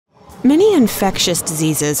Many infectious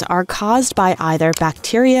diseases are caused by either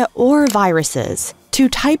bacteria or viruses, two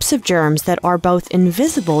types of germs that are both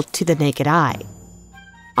invisible to the naked eye.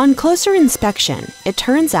 On closer inspection, it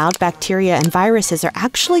turns out bacteria and viruses are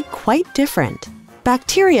actually quite different.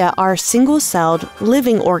 Bacteria are single-celled,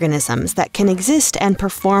 living organisms that can exist and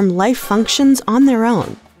perform life functions on their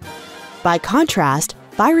own. By contrast,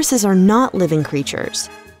 viruses are not living creatures.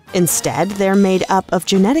 Instead, they're made up of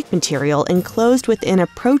genetic material enclosed within a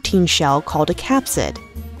protein shell called a capsid.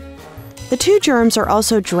 The two germs are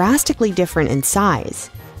also drastically different in size.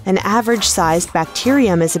 An average-sized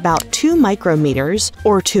bacterium is about 2 micrometers,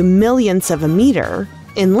 or 2 millionths of a meter,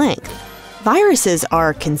 in length. Viruses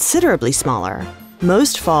are considerably smaller.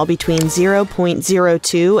 Most fall between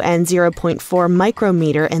 0.02 and 0.4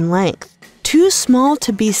 micrometer in length, too small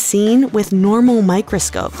to be seen with normal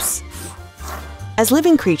microscopes. As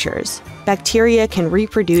living creatures, bacteria can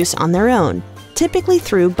reproduce on their own, typically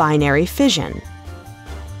through binary fission.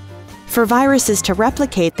 For viruses to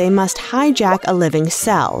replicate, they must hijack a living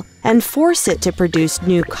cell and force it to produce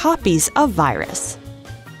new copies of virus.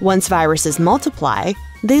 Once viruses multiply,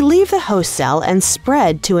 they leave the host cell and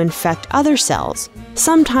spread to infect other cells,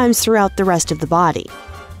 sometimes throughout the rest of the body.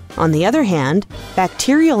 On the other hand,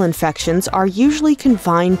 bacterial infections are usually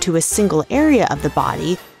confined to a single area of the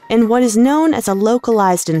body in what is known as a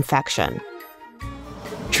localized infection.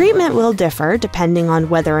 Treatment will differ depending on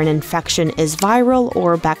whether an infection is viral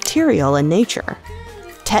or bacterial in nature.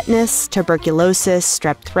 Tetanus, tuberculosis,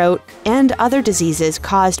 strep throat, and other diseases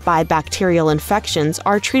caused by bacterial infections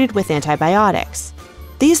are treated with antibiotics.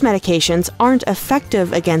 These medications aren't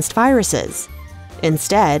effective against viruses.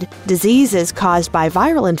 Instead, diseases caused by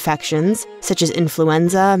viral infections, such as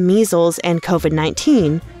influenza, measles, and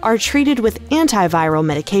COVID-19, are treated with antiviral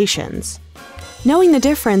medications. Knowing the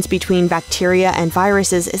difference between bacteria and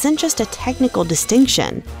viruses isn't just a technical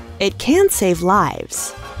distinction, it can save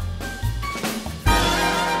lives.